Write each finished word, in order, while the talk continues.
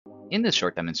In this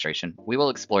short demonstration, we will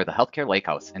explore the Healthcare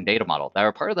Lakehouse and data model that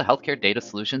are part of the Healthcare Data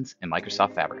Solutions in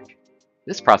Microsoft Fabric.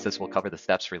 This process will cover the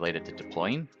steps related to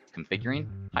deploying, configuring,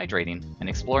 hydrating, and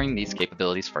exploring these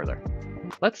capabilities further.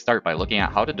 Let's start by looking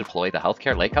at how to deploy the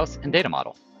Healthcare Lakehouse and data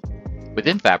model.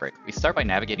 Within Fabric, we start by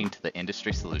navigating to the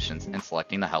industry solutions and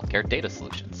selecting the Healthcare Data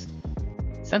Solutions.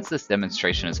 Since this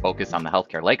demonstration is focused on the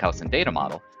Healthcare Lakehouse and data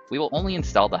model, we will only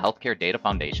install the Healthcare Data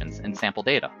Foundations and sample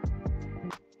data.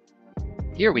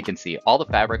 Here we can see all the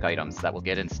Fabric items that will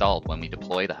get installed when we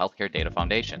deploy the Healthcare Data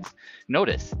Foundations.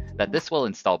 Notice that this will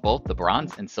install both the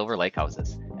bronze and silver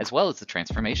lakehouses, as well as the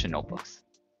transformation notebooks.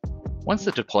 Once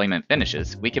the deployment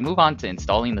finishes, we can move on to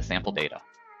installing the sample data.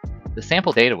 The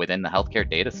sample data within the Healthcare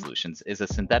Data Solutions is a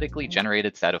synthetically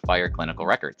generated set of FHIR clinical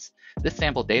records. This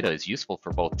sample data is useful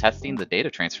for both testing the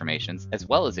data transformations as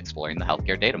well as exploring the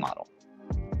healthcare data model.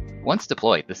 Once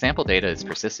deployed, the sample data is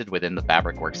persisted within the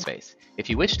Fabric workspace.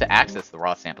 If you wish to access the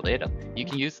raw sample data, you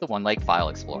can use the OneLake File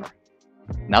Explorer.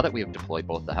 Now that we have deployed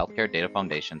both the Healthcare Data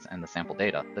Foundations and the sample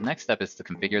data, the next step is to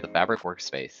configure the Fabric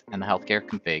workspace and the Healthcare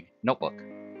Config notebook.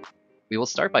 We will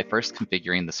start by first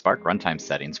configuring the Spark runtime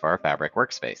settings for our Fabric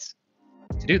workspace.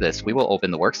 To do this, we will open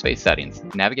the workspace settings,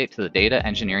 navigate to the Data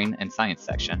Engineering and Science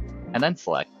section, and then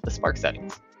select the Spark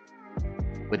settings.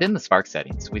 Within the Spark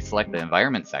settings, we select the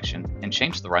Environment section and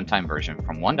change the runtime version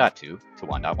from 1.2 to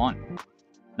 1.1.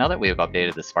 Now that we have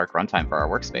updated the Spark runtime for our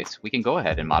workspace, we can go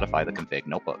ahead and modify the config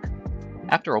notebook.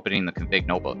 After opening the config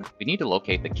notebook, we need to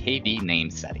locate the KV name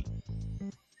setting.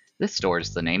 This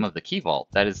stores the name of the key vault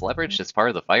that is leveraged as part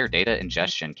of the FHIR data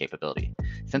ingestion capability.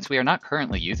 Since we are not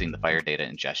currently using the FHIR data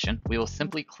ingestion, we will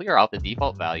simply clear out the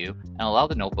default value and allow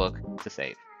the notebook to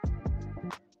save.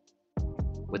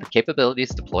 With the capabilities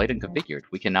deployed and configured,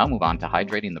 we can now move on to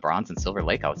hydrating the bronze and silver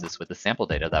lakehouses with the sample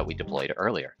data that we deployed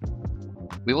earlier.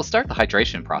 We will start the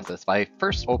hydration process by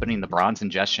first opening the bronze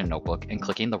ingestion notebook and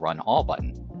clicking the Run All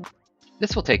button.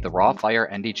 This will take the raw FHIR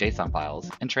ND-JSON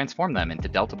files and transform them into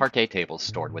Delta Parquet tables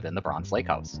stored within the bronze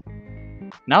lakehouse.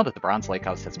 Now that the bronze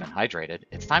lakehouse has been hydrated,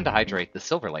 it's time to hydrate the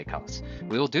silver lakehouse.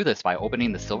 We will do this by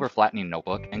opening the silver flattening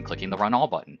notebook and clicking the Run All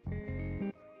button.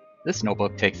 This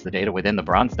notebook takes the data within the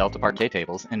bronze Delta Parquet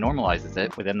tables and normalizes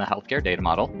it within the healthcare data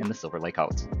model in the silver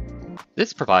lakehouse.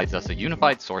 This provides us a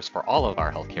unified source for all of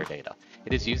our healthcare data.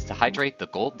 It is used to hydrate the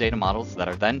gold data models that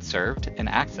are then served and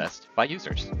accessed by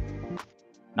users.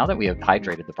 Now that we have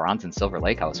hydrated the bronze and silver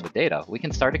lakehouse with data, we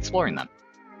can start exploring them.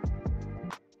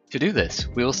 To do this,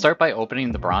 we will start by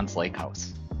opening the bronze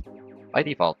lakehouse. By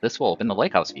default, this will open the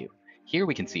lakehouse view. Here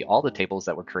we can see all the tables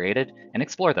that were created and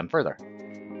explore them further.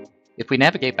 If we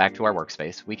navigate back to our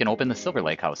workspace, we can open the silver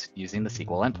lakehouse using the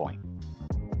SQL endpoint.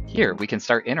 Here we can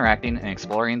start interacting and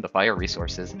exploring the FHIR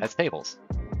resources as tables.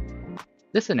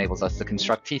 This enables us to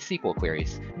construct T-SQL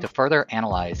queries to further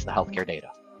analyze the healthcare data.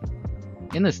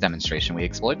 In this demonstration, we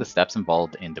explored the steps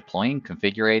involved in deploying,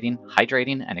 configuring,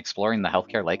 hydrating, and exploring the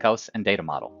Healthcare Lakehouse and data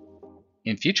model.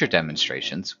 In future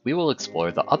demonstrations, we will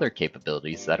explore the other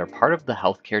capabilities that are part of the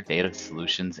Healthcare Data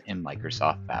Solutions in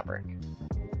Microsoft Fabric.